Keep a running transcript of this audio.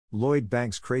Lloyd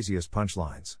Banks' craziest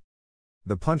punchlines.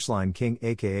 The Punchline King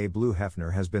aka Blue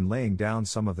Heffner has been laying down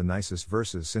some of the nicest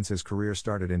verses since his career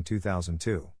started in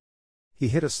 2002. He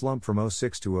hit a slump from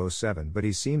 '06 to '07, but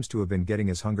he seems to have been getting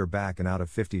his hunger back and out of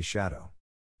 50's shadow.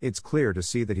 It's clear to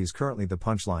see that he's currently the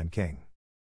Punchline King.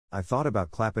 I thought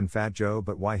about clappin' Fat Joe,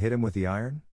 but why hit him with the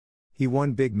iron? He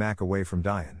one Big Mac away from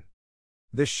dyin'.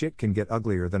 This shit can get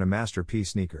uglier than a masterpiece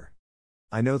sneaker.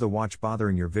 I know the watch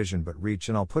bothering your vision, but reach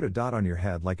and I'll put a dot on your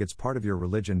head like it's part of your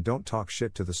religion. Don't talk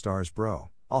shit to the stars, bro.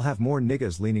 I'll have more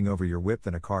niggas leaning over your whip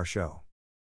than a car show.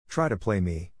 Try to play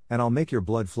me, and I'll make your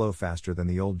blood flow faster than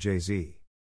the old Jay-Z.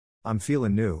 I'm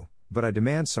feeling new, but I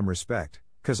demand some respect,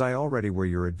 cause I already wear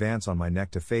your advance on my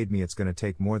neck. To fade me it's gonna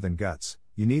take more than guts.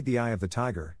 You need the eye of the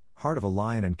tiger, heart of a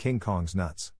lion, and King Kong's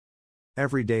nuts.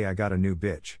 Every day I got a new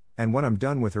bitch, and when I'm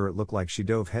done with her it look like she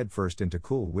dove headfirst into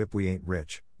Cool Whip. We ain't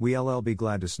rich, we LL be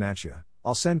glad to snatch ya.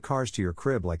 I'll send cars to your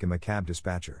crib like I'm a cab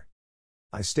dispatcher.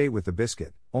 I stay with the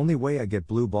biscuit, only way I get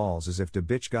blue balls is if the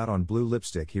bitch got on blue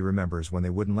lipstick. He remembers when they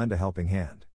wouldn't lend a helping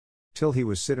hand. Till he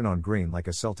was sitting on green like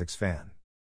a Celtics fan.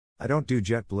 I don't do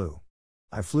jet blue.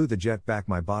 I flew the jet back.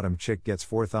 My bottom chick gets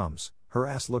 4 thumbs, her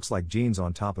ass looks like jeans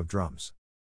on top of drums.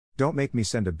 Don't make me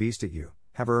send a beast at you.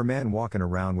 Have a man walking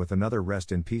around with another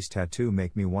rest in peace tattoo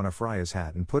make me wanna fry his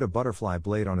hat and put a butterfly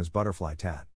blade on his butterfly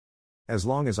tat. As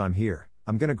long as I'm here,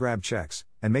 I'm gonna grab checks,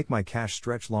 and make my cash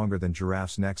stretch longer than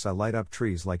giraffes' necks. I light up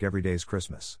trees like every day's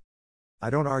Christmas. I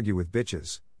don't argue with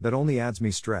bitches, that only adds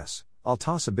me stress. I'll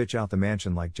toss a bitch out the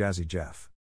mansion like Jazzy Jeff.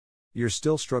 You're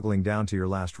still struggling down to your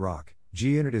last rock,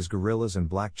 G-Unit is gorillas and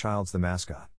Black Child's the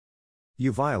mascot.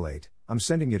 You violate, I'm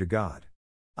sending you to God.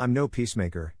 I'm no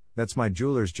peacemaker, that's my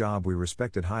jeweler's job. We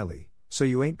respect it highly, so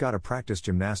you ain't gotta practice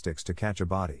gymnastics to catch a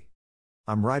body.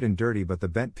 I'm riding dirty but the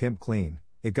bent pimp clean,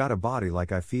 it got a body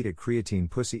like I feed it creatine.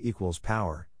 Pussy equals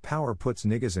power, power puts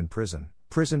niggas in prison,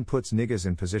 prison puts niggas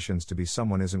in positions to be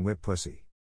someone isn't whip pussy.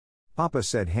 Papa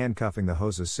said handcuffing the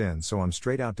hoes is sin, so I'm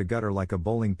straight out to gutter like a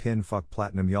bowling pin. Fuck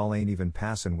platinum, y'all ain't even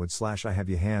passin' wood / I have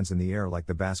you hands in the air like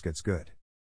the basket's good.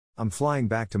 I'm flying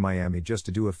back to Miami just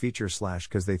to do a feature /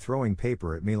 cause they throwing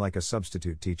paper at me like a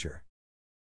substitute teacher.